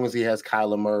league as long as he has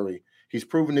Kyler Murray. He's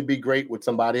proven to be great with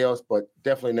somebody else, but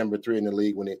definitely number 3 in the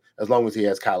league as long as he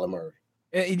has Kyler Murray.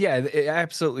 Yeah,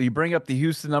 absolutely. You bring up the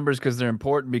Houston numbers because they're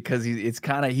important, because he's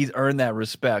earned that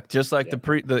respect, just like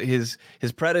his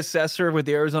predecessor with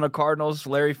the Arizona Cardinals,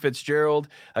 Larry Fitzgerald,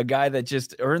 a guy that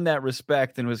just earned that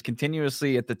respect and was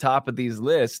continuously at the top of these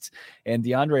lists. And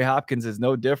DeAndre Hopkins is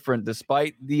no different,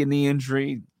 despite the knee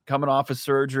injury, coming off of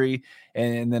surgery,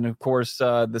 and then of course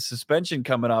the suspension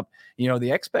coming up.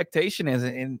 The expectation is,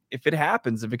 and if it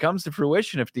happens, if it comes to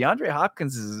fruition, if DeAndre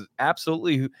Hopkins is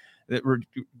absolutely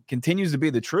continues to be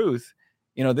the truth,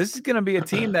 this is going to be a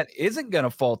team that isn't going to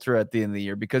falter at the end of the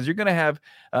year, because you're going to have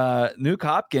Nuke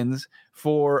Hopkins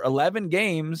for 11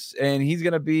 games, and he's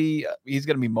going to be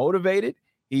motivated.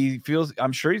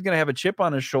 I'm sure he's going to have a chip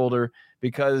on his shoulder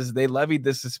because they levied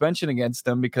this suspension against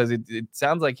him, because it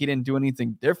sounds like he didn't do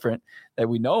anything different that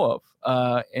we know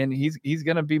of. And he's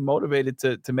going to be motivated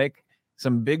to make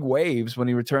some big waves when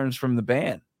he returns from the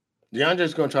ban.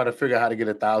 DeAndre's going to try to figure out how to get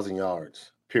 1,000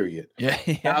 yards, period. Yeah.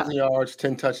 1,000 yards,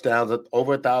 10 touchdowns,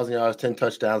 over 1,000 yards, 10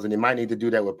 touchdowns. And he might need to do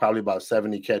that with probably about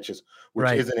 70 catches,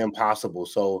 which isn't impossible.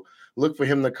 So look for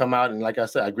him to come out. And like I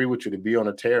said, I agree with you, to be on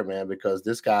a tear, man, because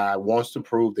this guy wants to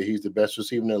prove that he's the best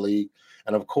receiver in the league.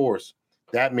 And of course,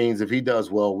 that means if he does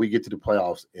well, we get to the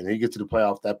playoffs. And he gets to the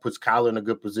playoffs, that puts Kyler in a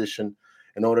good position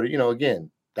in order to,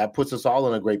 again, that puts us all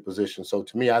in a great position. So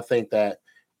to me, I think that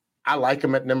I like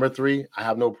him at number 3. I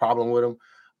have no problem with him.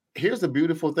 Here's the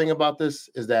beautiful thing about this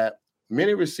is that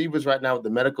many receivers right now, with the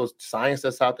medical science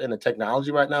that's out there and the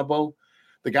technology right now, Bo,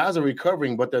 the guys are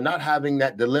recovering, but they're not having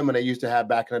that dilemma they used to have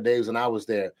back in the days when I was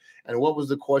there. And what was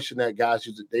the question that guys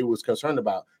they was concerned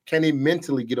about? Can he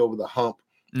mentally get over the hump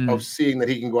of seeing that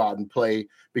he can go out and play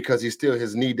because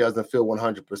his knee doesn't feel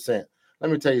 100%?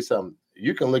 Let me tell you something.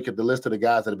 You can look at the list of the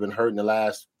guys that have been hurt in the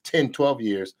last 10, 12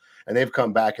 years, and they've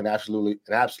come back and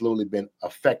absolutely been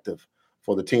effective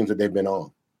for the teams that they've been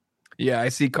on. Yeah, I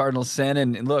see Cardinals send,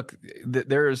 and look,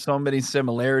 there are so many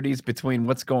similarities between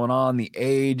what's going on, the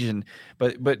age,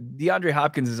 but DeAndre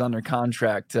Hopkins is under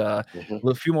contract a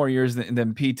few more years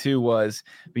than P2 was.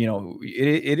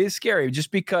 It is scary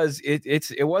just because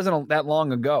it wasn't that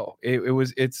long ago. It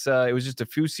was just a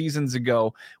few seasons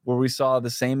ago where we saw the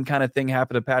same kind of thing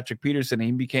happen to Patrick Peterson.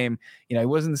 He became, he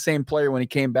wasn't the same player when he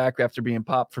came back after being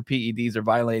popped for PEDs or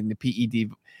violating the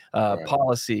PED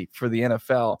policy for the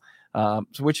NFL.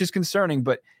 Which is concerning,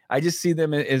 but I just see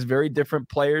them as very different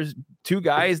players. Two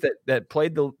guys that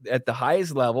played at the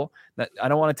highest level. That I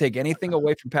don't want to take anything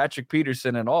away from Patrick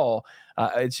Peterson at all.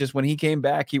 It's just when he came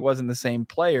back, he wasn't the same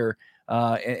player.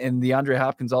 And DeAndre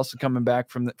Hopkins also coming back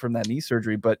from that knee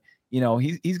surgery, but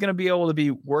he's going to be able to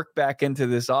be worked back into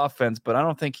this offense. But I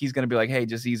don't think he's going to be like, hey,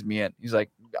 just ease me in. He's like,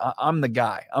 I'm the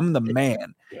guy, I'm the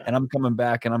man, and I'm coming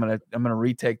back, and I'm gonna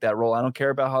retake that role. I don't care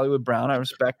about Hollywood Brown. I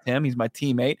respect him. He's my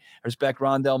teammate. I respect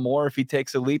Rondell Moore if he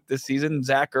takes a leap this season.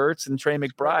 Zach Ertz and Trey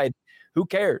McBride. Who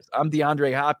cares? I'm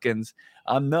DeAndre Hopkins.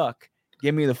 I'm Nook.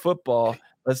 Give me the football.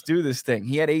 Let's do this thing.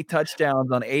 He had 8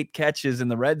 touchdowns on 8 catches in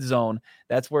the red zone.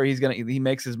 That's where he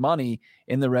makes his money,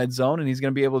 in the red zone, and he's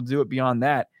gonna be able to do it beyond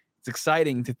that. It's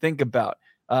exciting to think about.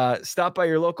 Stop by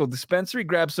your local dispensary,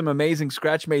 grab some amazing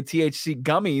scratch-made THC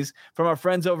gummies from our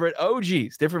friends over at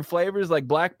OG's. Different flavors like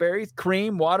blackberry,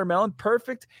 cream, watermelon,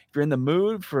 perfect if you're in the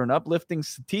mood for an uplifting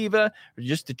sativa or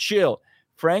just to chill.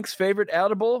 Frank's favorite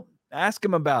edible? Ask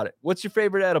him about it. What's your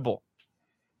favorite edible?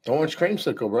 Orange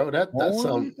creamsicle, bro. That's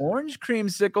orange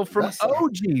creamsicle from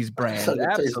OG's brand.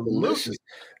 Absolutely.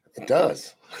 It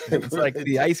does. It's like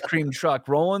the ice cream truck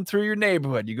rolling through your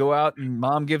neighborhood. You go out and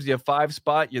mom gives you a 5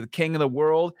 spot. You're the king of the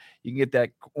world. You can get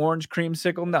that orange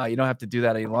creamsicle. No, you don't have to do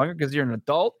that any longer because you're an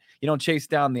adult. You don't chase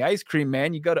down the ice cream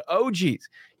man. You go to OG's.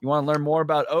 You want to learn more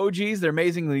about OG's, their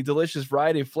amazingly delicious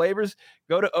variety of flavors,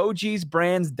 go to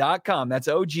ogsbrands.com. That's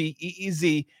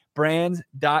OGEEZ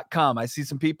brands.com. I see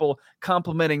some people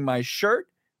complimenting my shirt.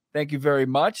 Thank you very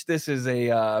much. This is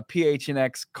a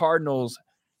PHNX Cardinals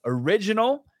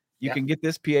original. You can get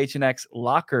this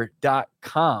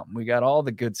phnxlocker.com. We got all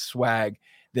the good swag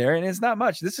there, and it's not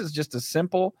much. This is just this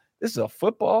is a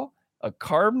football, a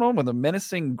cardinal with a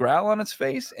menacing growl on its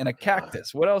face, and a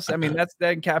cactus. What else? I mean, that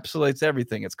encapsulates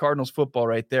everything. It's Cardinals football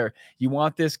right there. You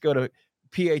want this, go to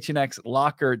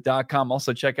phnxlocker.com.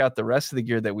 Also check out the rest of the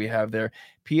gear that we have there.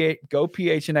 Go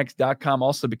phnx.com.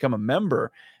 Also become a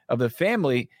member of the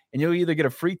family, and you'll either get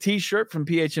a free t-shirt from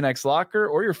PHNX Locker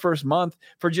or your first month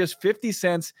for just 50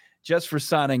 cents just for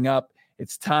signing up.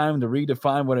 It's time to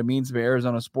redefine what it means to be an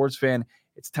Arizona sports fan.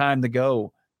 It's time to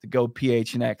go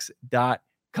phnx.com.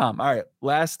 All right,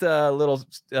 last little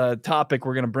topic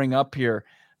we're going to bring up here.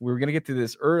 We were going to get to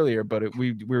this earlier, but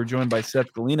we were joined by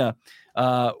Seth Galina.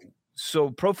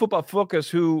 So Pro Football Focus,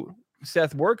 who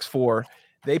Seth works for,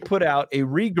 they put out a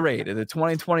regrade of the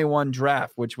 2021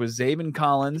 draft, which was Zaven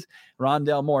Collins,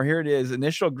 Rondell Moore. Here it is.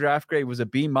 Initial draft grade was a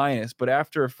B-, but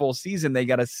after a full season, they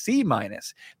got a C-,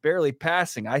 barely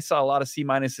passing. I saw a lot of C-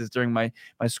 during my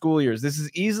school years. This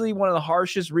is easily one of the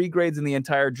harshest regrades in the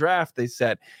entire draft, they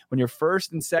said. When your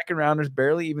first and second rounders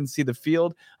barely even see the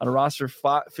field on a roster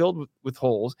filled with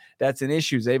holes, that's an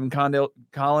issue. Zaven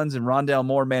Collins and Rondell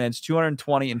Moore managed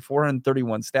 220 and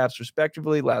 431 snaps,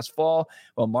 respectively, last fall,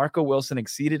 while Marco Wilson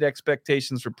exceeded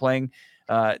expectations for playing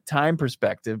time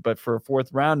perspective, but for a fourth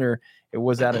rounder, it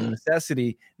was out of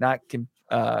necessity, not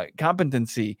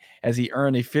competency, as he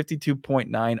earned a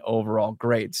 52.9 overall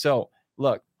grade. So,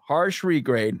 look, harsh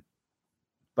regrade,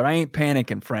 but I ain't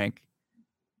panicking, Frank.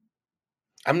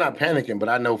 I'm not panicking, but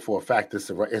I know for a fact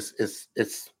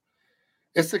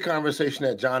it's the conversation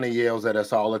that Johnny yells at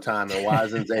us all the time. And why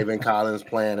isn't Zaven Collins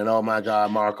playing? And oh my God,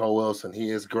 Marco Wilson, he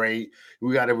is great.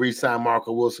 We got to re-sign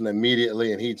Marco Wilson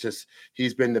immediately. And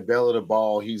he's been the belle of the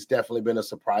ball. He's definitely been a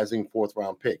surprising fourth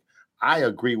round pick. I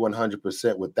agree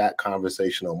 100% with that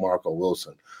conversation on Marco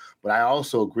Wilson. But I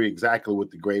also agree exactly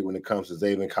with the grade when it comes to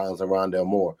Zaven Collins and Rondell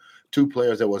Moore. Two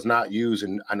players that was not used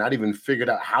and not even figured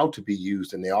out how to be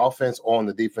used in the offense or on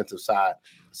the defensive side.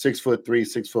 6'3",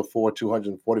 6'4",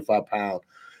 245 pound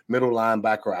middle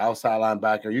linebacker, outside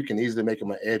linebacker. You can easily make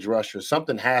him an edge rusher.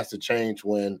 Something has to change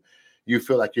when you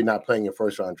feel like you're not playing your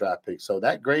first round draft pick. So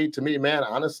that grade to me, man,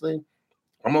 honestly,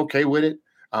 I'm okay with it.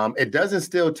 It doesn't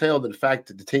still tell the fact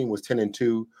that the team was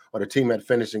 10-2 or the team had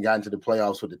finished and got into the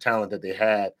playoffs with the talent that they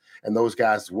had, and those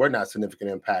guys were not significant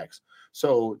impacts.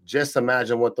 So just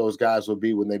imagine what those guys will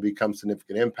be when they become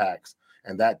significant impacts.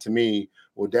 And that, to me,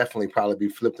 will definitely probably be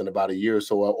flipped in about a year or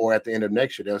so, or at the end of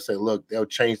next year. They'll say, look, they'll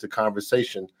change the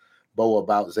conversation, Bo,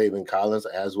 about Zaven Collins,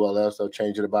 as well as they'll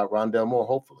change it about Rondell Moore,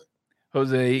 hopefully.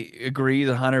 Jose agrees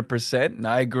 100%, and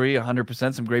I agree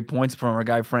 100%. Some great points from our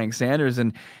guy, Frank Sanders.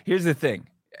 And here's the thing.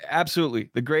 Absolutely.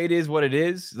 The grade is what it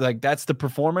is. Like, that's the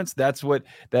performance. That's what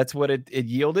it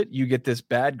yielded. You get this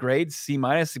bad grade, C-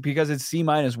 because it's C-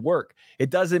 work. It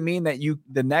doesn't mean that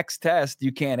the next test,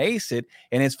 you can't ace it.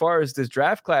 And as far as this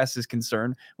draft class is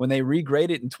concerned, when they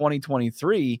regrade it in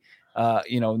 2023, at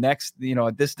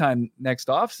this time next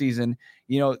offseason,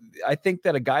 I think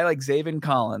that a guy like Zaven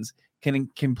Collins can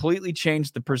completely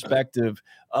change the perspective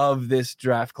of this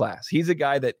draft class. He's a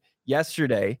guy that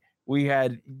yesterday we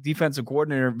had defensive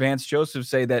coordinator Vance Joseph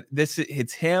say that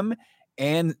it's him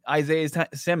and Isaiah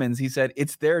Simmons. He said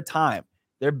it's their time.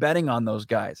 They're betting on those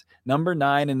guys. Number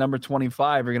 9 and number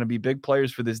 25 are going to be big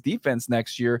players for this defense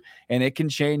next year, and it can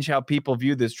change how people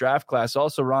view this draft class.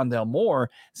 Also, Rondell Moore,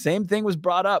 same thing was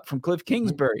brought up from Cliff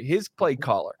Kingsbury, his play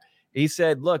caller. He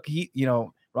said, look,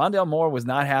 Rondell Moore was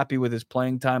not happy with his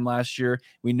playing time last year.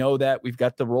 We know that. We've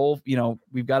got the role,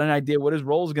 we've got an idea what his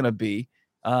role is going to be.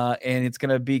 And it's going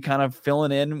to be kind of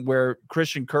filling in where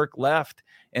Christian Kirk left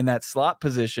in that slot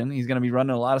position. He's going to be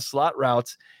running a lot of slot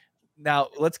routes. Now,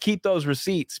 let's keep those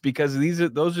receipts because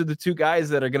those are the two guys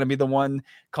that are going to be the one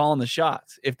calling the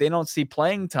shots. If they don't see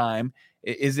playing time,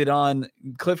 is it on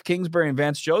Cliff Kingsbury and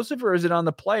Vance Joseph, or is it on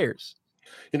the players?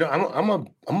 I'm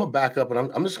a back up,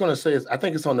 and I'm just going to say I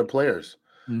think it's on the players.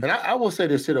 Mm-hmm. And I will say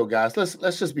this here, though, guys.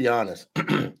 Let's just be honest.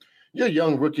 You're a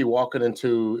young rookie walking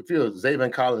into, if you're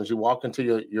Zaven Collins, you walk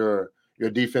into your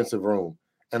defensive room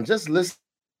and just listen.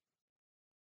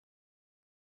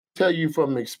 Tell you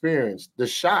from experience the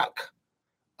shock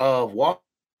of walking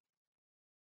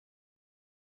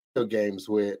games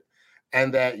with,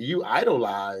 and that you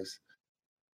idolize.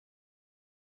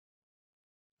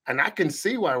 And I can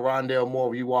see why Rondell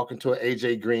Moore, you walk into an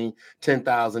AJ Green,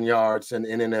 10,000 yards in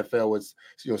NFL with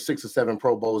 6 or 7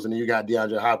 Pro Bowls, and then you got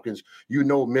DeAndre Hopkins,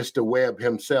 Mr. Webb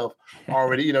himself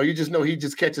already, you just know he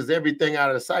just catches everything out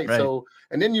of the sight. Right. So,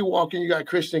 and then you walk in, you got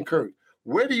Christian Kirk.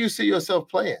 Where do you see yourself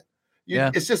playing?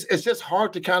 It's just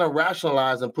hard to kind of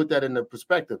rationalize and put that into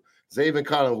perspective. Zaven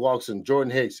Collins walks in,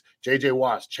 Jordan Hicks, J.J.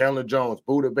 Watts, Chandler Jones,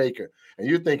 Buda Baker, and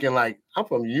you're thinking like, I'm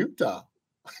from Utah.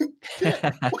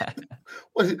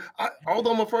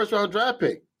 Although I'm a first-round draft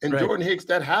pick, and right. Jordan Hicks,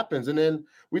 that happens. And then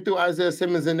we threw Isaiah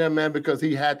Simmons in there, man, because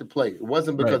he had to play. It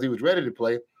wasn't because he was ready to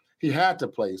play. He had to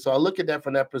play. So I look at that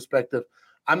from that perspective.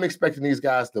 I'm expecting these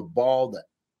guys to ball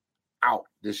out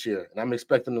this year, and I'm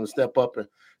expecting them to step up and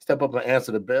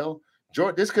answer the bell.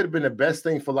 Jordan, this could have been the best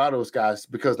thing for a lot of those guys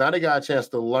because now they got a chance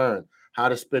to learn how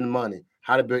to spend money,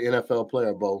 how to be an NFL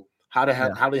player, Bo. how to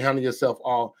handle yourself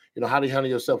how to handle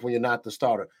yourself when you're not the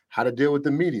starter, how to deal with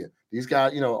the media. These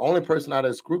guys, only person out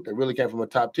of this group that really came from a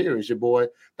top tier is your boy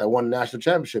that won the national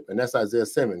championship, and that's Isaiah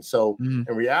Simmons. So in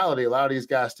reality, a lot of these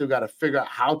guys still got to figure out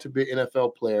how to be an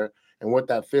NFL player and what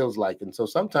that feels like. And so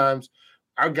sometimes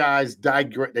our guys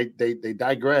digress. They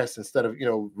digress instead of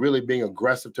really being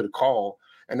aggressive to the call.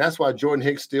 And that's why Jordan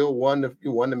Hicks still won the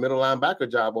middle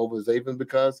linebacker job over Zaven,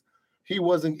 because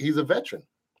he's a veteran.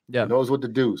 Yeah. He knows what to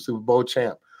do, Super Bowl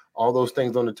champ, all those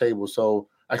things on the table. So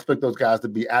I expect those guys to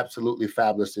be absolutely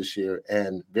fabulous this year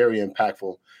and very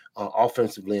impactful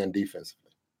offensively and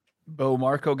defensively. Bo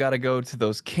Marco got to go to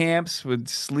those camps, would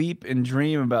sleep and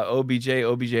dream about OBJ.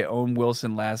 OBJ owned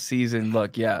Wilson last season. Odell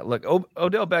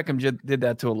Beckham did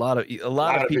that to a lot of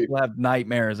people have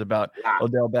nightmares about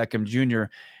Odell Beckham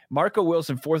Jr. Marco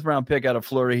Wilson, 4th round pick out of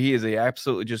Florida. He is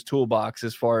absolutely just toolbox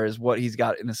as far as what he's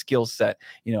got in a skill set.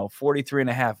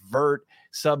 43.5 vert,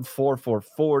 sub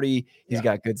 4.40. He's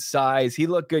got good size. He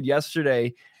looked good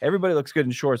yesterday. Everybody looks good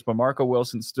in shorts, but Marco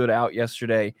Wilson stood out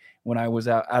yesterday when I was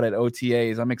out at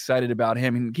OTAs. I'm excited about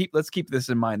him. And let's keep this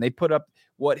in mind. They put up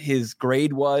what his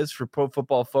grade was for Pro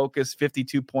Football Focus,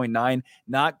 52.9.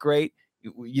 Not great.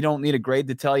 You don't need a grade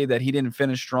to tell you that he didn't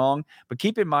finish strong. But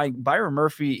keep in mind, Byron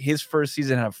Murphy, his first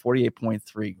season had a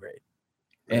 48.3 grade.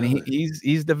 And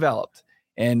he's developed.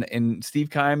 And Steve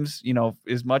Kimes,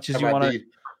 as much as you want to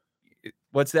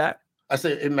 – what's that? I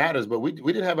say it matters, but we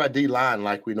didn't have our D line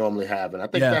like we normally have. And I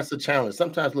think that's the challenge.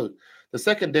 Sometimes, look, the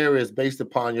secondary is based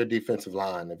upon your defensive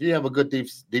line. If you have a good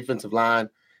defensive line,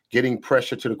 getting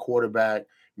pressure to the quarterback,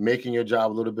 making your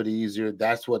job a little bit easier,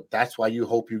 that's why you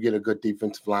hope you get a good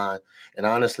defensive line. And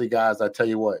honestly, guys, I tell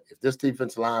you what, if this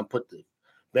defensive line put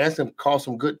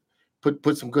some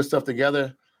good stuff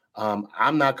together,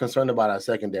 I'm not concerned about our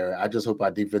secondary. I just hope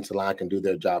our defensive line can do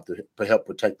their job to help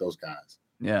protect those guys.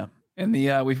 Yeah. And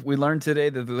we learned today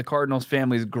that the Cardinals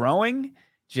family is growing.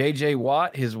 J.J.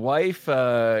 Watt, his wife,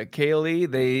 Kaylee,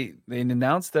 they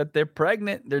announced that they're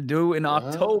pregnant. They're due in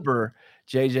October.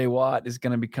 J.J. Watt is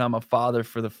going to become a father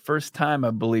for the first time,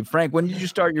 I believe. Frank, when did you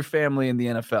start your family in the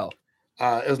NFL?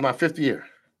 It was my 5th year.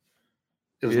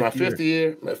 It was my 5th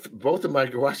year. Both of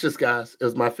my – watch this, guys. It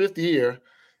was my 5th year,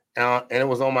 and it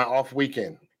was on my off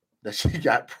weekend that she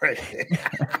got pregnant.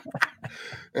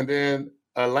 And then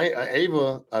Anaya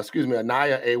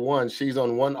A1, she's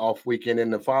on one off weekend in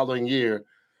the following year.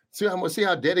 See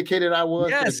how dedicated I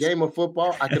was to the game of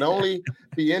football? I could only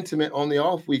be intimate on the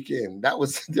off weekend. That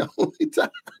was the only time.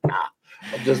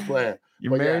 I'm just playing.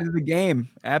 You're married to the game.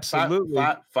 Absolutely.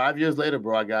 5 years later,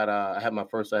 bro, I had my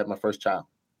first child.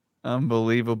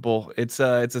 Unbelievable. It's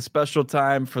a special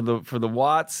time for the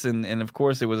Watts, and of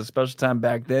course it was a special time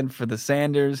back then for the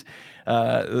Sanders.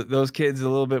 Those kids a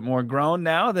little bit more grown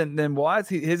now than Watts.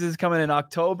 His is coming in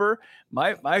October.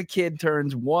 My kid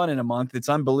turns 1 in a month. It's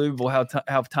unbelievable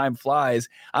how time flies.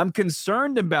 I'm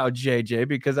concerned about JJ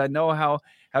because I know how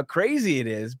crazy it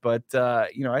is, but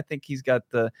I think he's got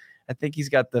the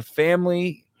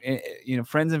family,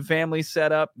 friends and family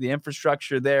set up, the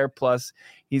infrastructure there. Plus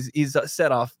he's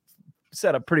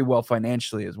set up pretty well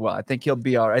financially as well. I think he'll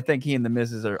be all right. I think he and the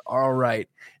missus are all right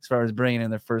as far as bringing in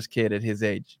their first kid at his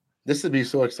age. This would be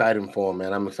so exciting for him,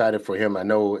 man. I'm excited for him. I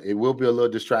know it will be a little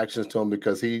distractions to him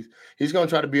because he's going to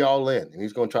try to be all in, and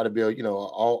he's going to try to be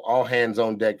all hands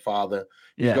on deck father.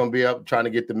 He's going to be up trying to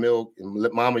get the milk and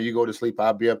let mama, you go to sleep.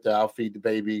 I'll be up there. I'll feed the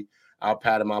baby. I'll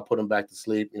pat him. I'll put him back to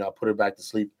sleep. I'll put her back to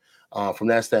sleep from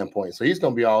that standpoint. So he's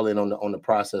going to be all in on the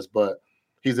process, but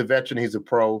he's a veteran. He's a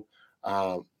pro.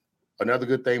 Another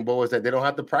good thing, Bo, is that they don't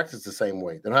have to practice the same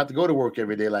way. They don't have to go to work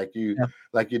every day like you do.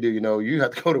 You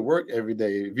have to go to work every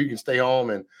day. If you can stay home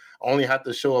and only have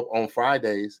to show up on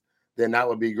Fridays, then that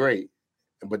would be great.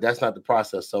 But that's not the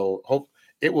process. So hope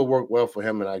it will work well for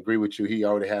him. And I agree with you. He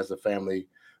already has a family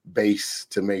base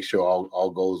to make sure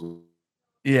all goes well.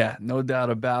 Yeah, no doubt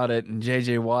about it. And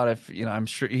JJ Watt, I'm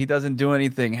sure he doesn't do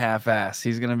anything half-assed.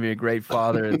 He's going to be a great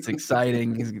father. It's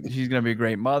exciting. She's going to be a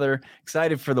great mother.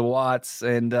 Excited for the Watts,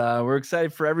 and we're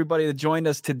excited for everybody that joined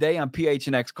us today on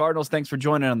PHNX Cardinals. Thanks for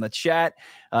joining on the chat.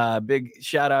 Big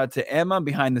shout out to Emma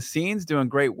behind the scenes, doing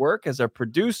great work as our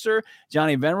producer.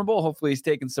 Johnny Venerable, hopefully he's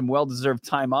taking some well-deserved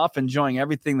time off, enjoying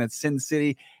everything that Sin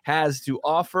City has to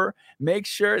offer. Make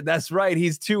sure, that's right,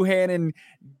 he's two-handing,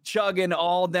 chugging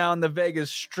all down the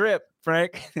Vegas Strip,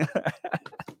 Frank.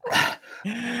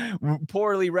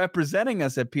 Poorly representing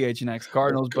us at PHNX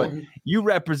Cardinals, but you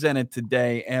represented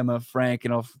today, Emma, Frank,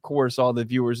 and of course all the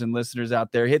viewers and listeners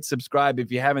out there. Hit subscribe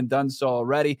if you haven't done so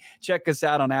already. Check us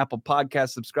out on Apple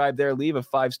Podcasts. Subscribe there, leave a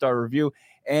 5-star review,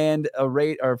 and a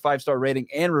 5-star rating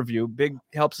and review. Big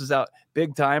helps us out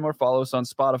big time, or follow us on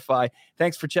Spotify.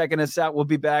 Thanks for checking us out. We'll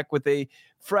be back with a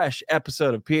fresh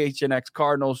episode of PHNX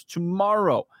Cardinals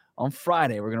tomorrow on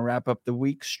Friday. We're going to wrap up the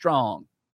week strong.